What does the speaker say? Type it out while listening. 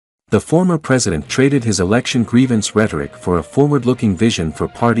The former president traded his election grievance rhetoric for a forward-looking vision for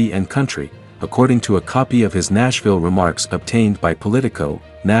party and country, according to a copy of his Nashville remarks obtained by Politico.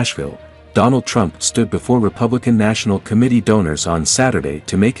 Nashville. Donald Trump stood before Republican National Committee donors on Saturday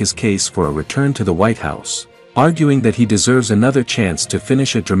to make his case for a return to the White House, arguing that he deserves another chance to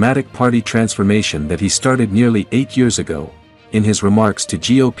finish a dramatic party transformation that he started nearly 8 years ago, in his remarks to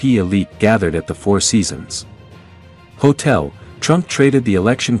GOP elite gathered at the Four Seasons Hotel. Trump traded the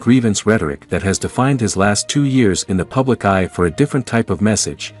election grievance rhetoric that has defined his last 2 years in the public eye for a different type of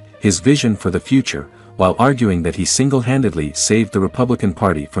message, his vision for the future, while arguing that he single-handedly saved the Republican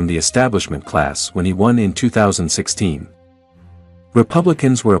Party from the establishment class when he won in 2016.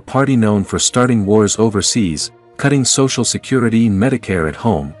 Republicans were a party known for starting wars overseas, cutting Social Security and Medicare at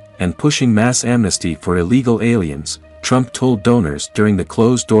home, and pushing mass amnesty for illegal aliens, Trump told donors during the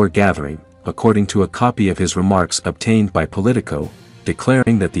closed-door gathering, according to a copy of his remarks obtained by Politico,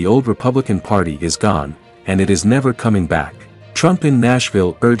 declaring that the old Republican Party is gone, and it is never coming back. Trump in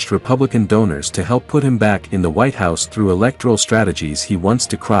Nashville urged Republican donors to help put him back in the White House through electoral strategies he once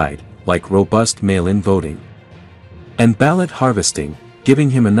decried, like robust mail-in voting and ballot harvesting. Giving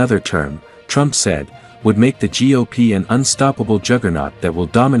him another term, Trump said, would make the GOP an unstoppable juggernaut that will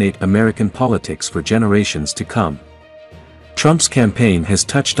dominate American politics for generations to come. Trump's campaign has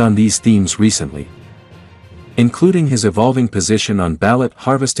touched on these themes recently, including his evolving position on ballot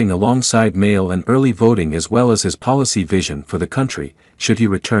harvesting alongside mail and early voting, as well as his policy vision for the country, should he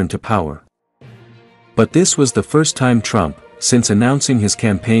return to power. But this was the first time Trump, since announcing his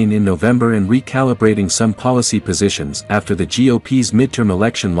campaign in November and recalibrating some policy positions after the GOP's midterm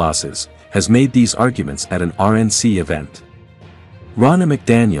election losses, has made these arguments at an RNC event. Ronna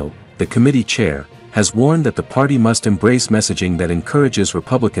McDaniel, the committee chair, has warned that the party must embrace messaging that encourages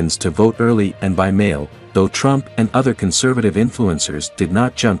Republicans to vote early and by mail, though Trump and other conservative influencers did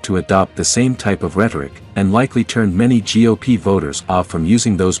not jump to adopt the same type of rhetoric, and likely turned many GOP voters off from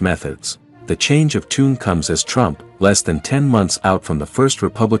using those methods. The change of tune comes as Trump, less than 10 months out from the first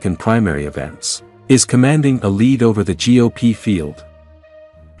Republican primary events, is commanding a lead over the GOP field.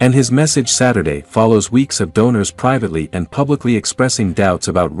 And his message Saturday follows weeks of donors privately and publicly expressing doubts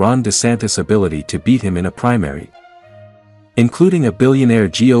about Ron DeSantis' ability to beat him in a primary, including a billionaire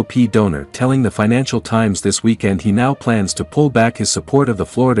GOP donor telling the Financial Times this weekend he now plans to pull back his support of the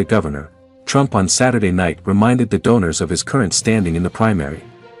Florida governor. Trump on Saturday night reminded the donors of his current standing in the primary.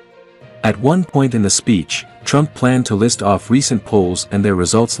 At one point in the speech, Trump planned to list off recent polls and their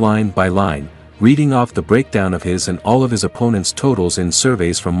results line by line, reading off the breakdown of his and all of his opponents' totals in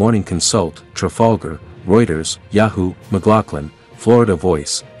surveys from Morning Consult, Trafalgar, Reuters, Yahoo, McLaughlin, Florida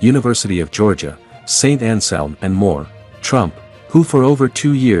Voice, University of Georgia, St. Anselm and more. Trump, who for over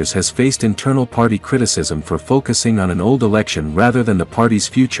 2 years has faced internal party criticism for focusing on an old election rather than the party's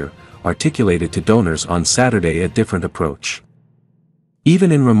future, articulated to donors on Saturday a different approach.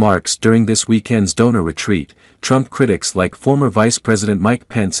 Even in remarks during this weekend's donor retreat, Trump critics like former Vice President Mike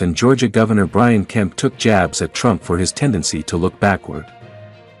Pence and Georgia Governor Brian Kemp took jabs at Trump for his tendency to look backward.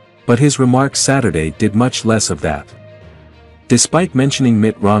 But his remarks Saturday did much less of that. Despite mentioning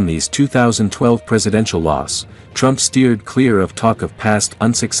Mitt Romney's 2012 presidential loss, Trump steered clear of talk of past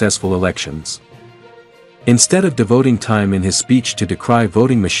unsuccessful elections. Instead of devoting time in his speech to decry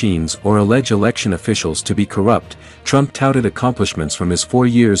voting machines or allege election officials to be corrupt, Trump touted accomplishments from his 4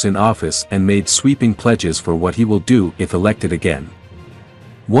 years in office and made sweeping pledges for what he will do if elected again.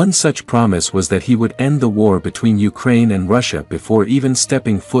 One such promise was that he would end the war between Ukraine and Russia before even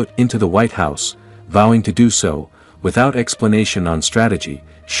stepping foot into the White House, vowing to do so, without explanation on strategy,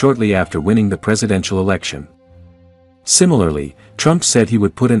 shortly after winning the presidential election. Similarly, Trump said he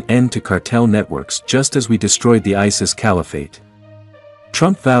would put an end to cartel networks just as we destroyed the ISIS caliphate.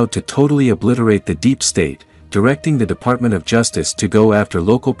 Trump vowed to totally obliterate the deep state, directing the Department of Justice to go after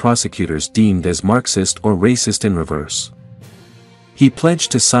local prosecutors deemed as Marxist or racist in reverse. He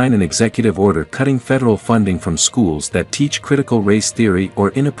pledged to sign an executive order cutting federal funding from schools that teach critical race theory or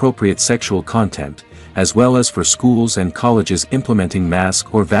inappropriate sexual content, as well as for schools and colleges implementing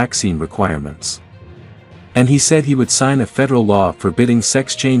mask or vaccine requirements. And he said he would sign a federal law forbidding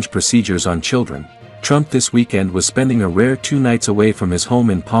sex change procedures on children. Trump this weekend was spending a rare 2 nights away from his home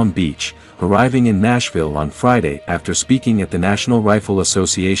in Palm Beach, arriving in Nashville on Friday after speaking at the National Rifle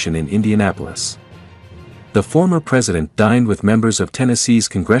Association in Indianapolis. The former president dined with members of Tennessee's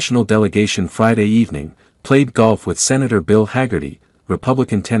congressional delegation Friday evening, played golf with Senator Bill Hagerty,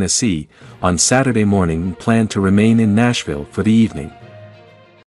 Republican Tennessee, on Saturday morning and planned to remain in Nashville for the evening.